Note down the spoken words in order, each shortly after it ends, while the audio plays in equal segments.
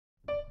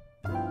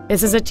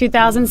This is a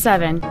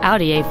 2007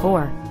 Audi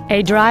A4,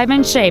 a drive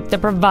and shape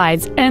that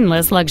provides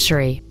endless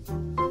luxury.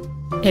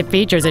 It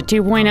features a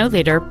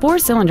 2.0-liter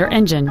four-cylinder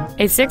engine,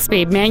 a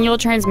 6-speed manual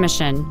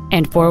transmission,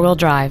 and four-wheel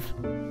drive.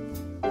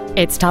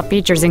 Its top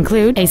features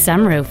include a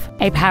sunroof,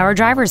 a power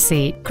driver's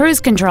seat, cruise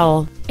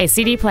control, a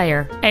CD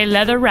player, a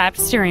leather-wrapped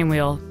steering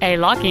wheel, a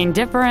locking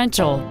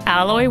differential,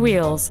 alloy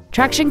wheels,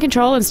 traction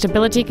control and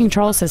stability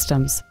control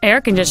systems, air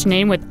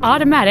conditioning with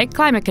automatic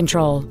climate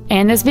control,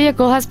 and this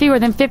vehicle has fewer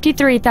than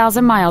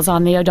 53,000 miles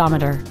on the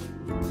odometer.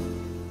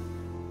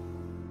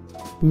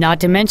 Not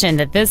to mention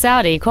that this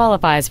Audi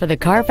qualifies for the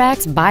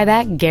Carfax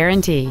buyback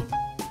guarantee.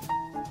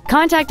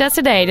 Contact us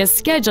today to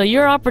schedule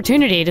your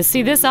opportunity to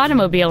see this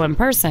automobile in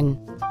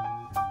person.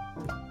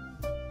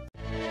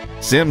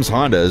 Sims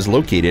Honda is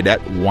located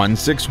at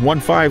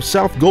 1615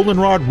 South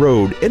Goldenrod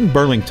Road in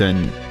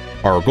Burlington.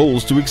 Our goal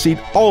is to exceed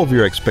all of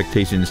your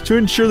expectations to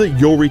ensure that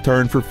you'll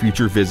return for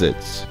future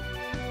visits.